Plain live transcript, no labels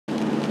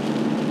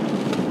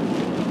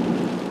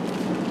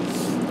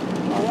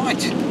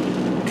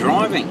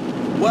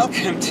driving.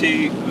 Welcome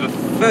to the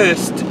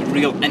first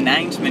real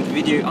announcement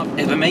video I've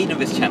ever made on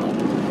this channel.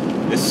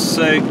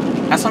 So,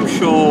 as I'm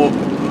sure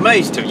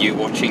most of you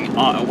watching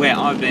are aware,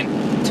 I've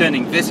been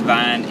turning this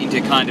van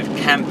into a kind of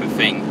camper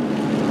thing.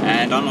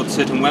 And I'm not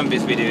certain when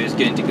this video is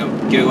going to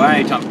go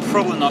out. I'm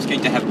probably not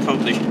going to have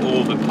published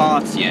all the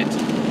parts yet.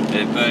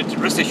 But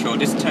rest assured,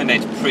 this turned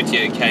out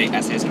pretty okay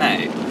as is now.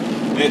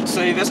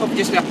 So there's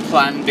obviously a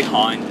plan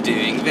behind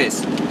doing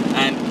this.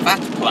 And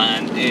that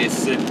plan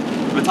is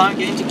that I'm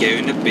going to go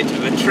on a bit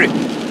of a trip.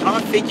 And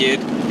I figured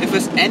if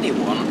there's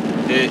anyone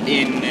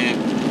in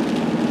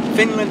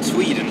Finland,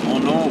 Sweden or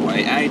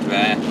Norway out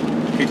there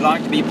who'd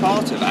like to be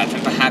part of that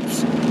and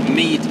perhaps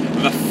meet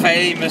the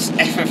famous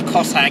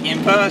FFcossag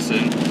in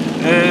person,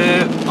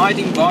 I'd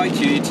invite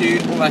you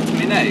to let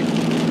me know.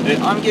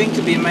 I'm going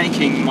to be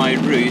making my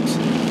route.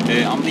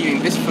 I'm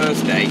leaving this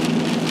Thursday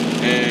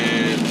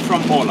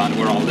from Finland,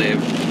 where I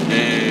live,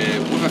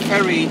 with a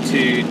ferry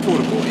to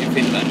Turku in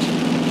Finland.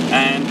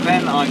 And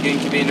then I'm going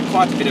to be in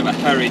quite a bit of a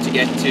hurry to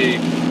get to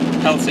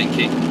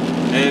Helsinki.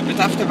 But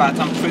after that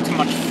I'm pretty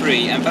much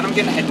free, and then I'm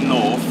going to head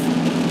north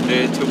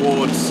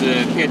towards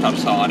Finland,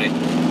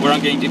 where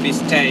I'm going to be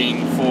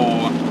staying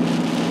for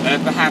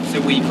perhaps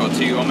a week or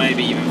two, or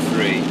maybe even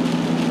 3.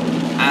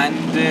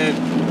 And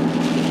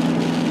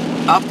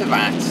after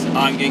that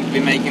I'm going to be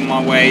making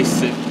my way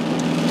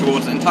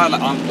towards entirely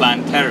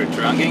unplanned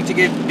territory. I'm going to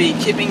be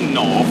keeping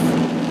north,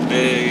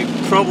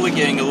 probably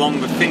going along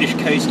the Finnish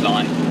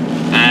coastline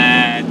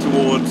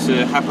towards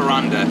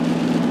Haparanda,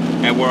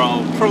 where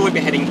I'll probably be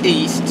heading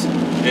east,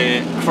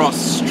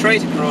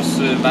 straight across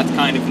that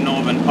kind of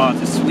northern part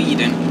of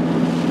Sweden,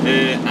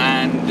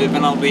 and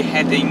then I'll be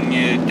heading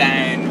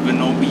down the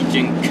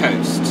Norwegian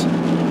coast,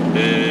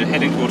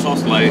 heading towards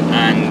Oslo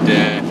and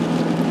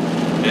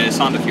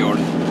Sandefjord.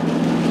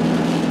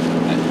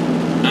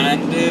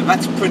 And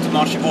that's pretty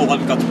much all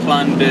I've got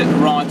planned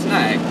right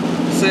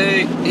now. So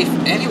if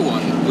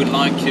anyone would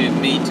like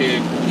me to,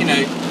 you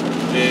know,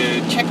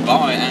 check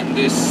by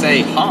and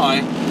say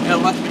hi,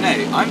 let me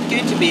know. I'm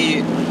going to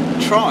be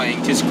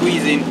trying to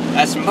squeeze in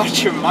as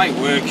much of my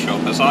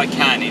workshop as I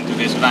can into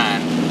this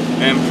van.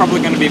 I'm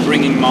probably going to be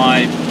bringing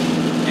my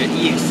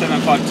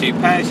EX752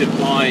 power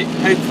supply,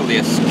 hopefully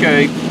a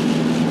scope,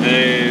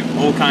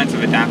 all kinds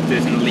of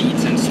adapters and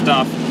leads and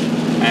stuff,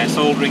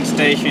 soldering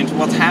stations,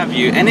 what have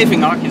you,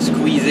 anything I can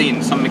squeeze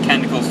in, some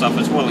mechanical stuff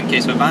as well in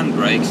case the van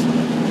breaks.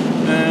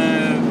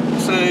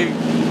 So,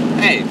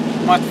 hey,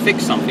 might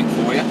fix something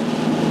for you.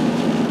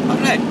 I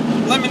don't know,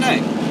 let me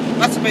know.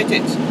 That's about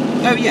it.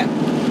 Oh yeah,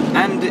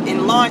 and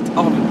in light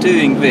of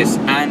doing this,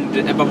 and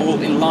above all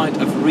in light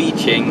of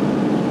reaching,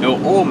 or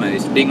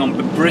almost being on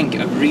the brink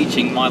of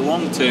reaching my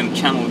long-term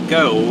channel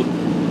goal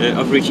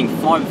of reaching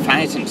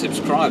 5,000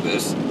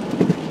 subscribers,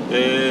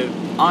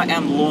 I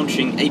am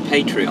launching a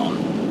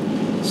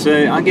Patreon.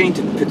 So I'm going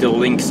to put a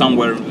link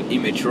somewhere in the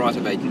image right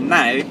about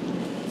now,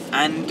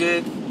 and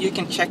you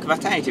can check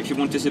that out if you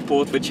want to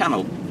support the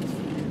channel.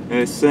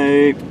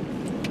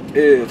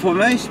 For the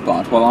most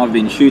part, while I've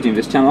been shooting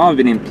this channel, I've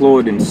been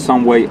employed in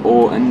some way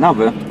or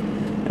another,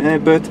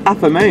 but at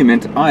the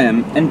moment I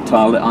am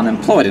entirely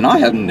unemployed and I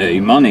have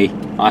no money.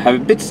 I have a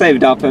bit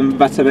saved up and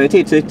that's about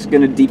it. It's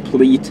going to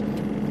deplete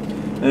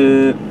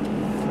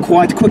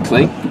quite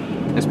quickly,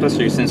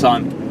 especially since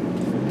I'm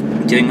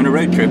going on a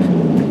road trip.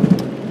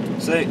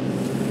 So,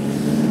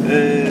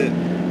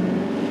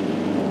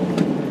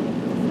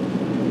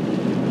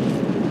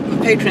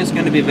 Patreon is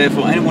going to be there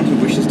for anyone who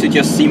wishes to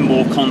just see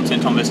more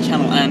content on this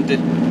channel, and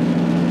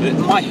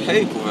my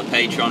hope with a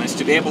Patreon is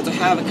to be able to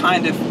have a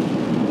kind of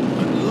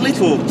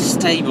little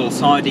stable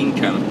side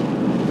income,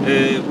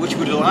 which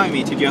would allow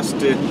me to just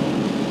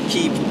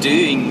keep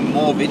doing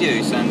more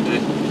videos, and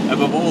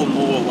above all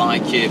more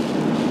like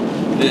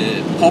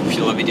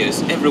popular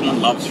videos. Everyone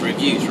loves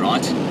reviews,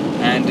 right?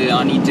 And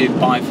I need to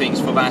buy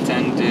things for that,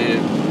 and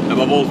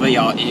above all they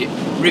are,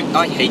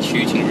 I hate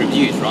shooting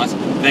reviews, right?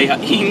 They are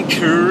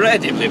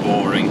incredibly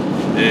boring,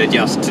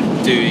 just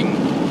doing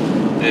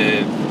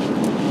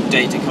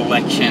data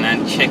collection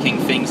and checking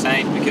things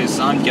out, because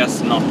I'm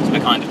just not the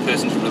kind of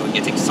person to really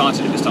get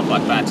excited about stuff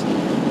like that.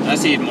 I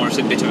see it more as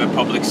a bit of a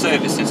public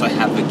service, since I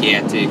have the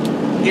gear to,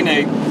 you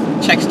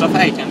know, check stuff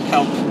out and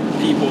help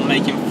people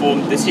make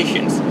informed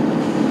decisions.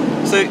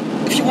 So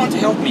if you want to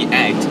help me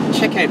out,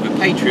 check out the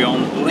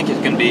Patreon. The link is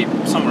going to be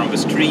somewhere on the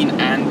screen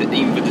and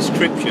in the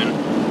description.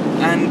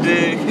 And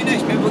who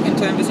knows, maybe we can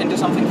turn this into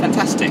something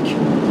fantastic.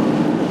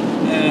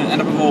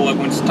 And above all, I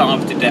won't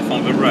starve to death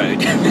on the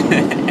road.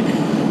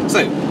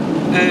 So,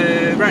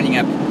 rounding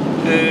up,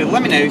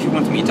 let me know if you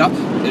want to meet up.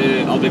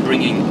 I'll be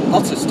bringing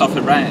lots of stuff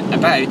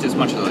about as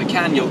much as I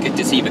can. You'll get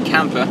to see the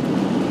camper.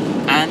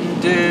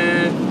 And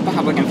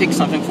perhaps I can fix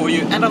something for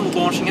you. And I'm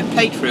launching a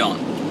Patreon.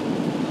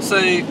 So,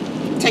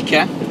 take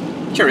care.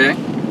 Cheerio.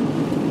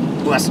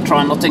 Let's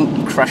try not to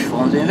crash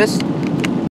while I'm doing this.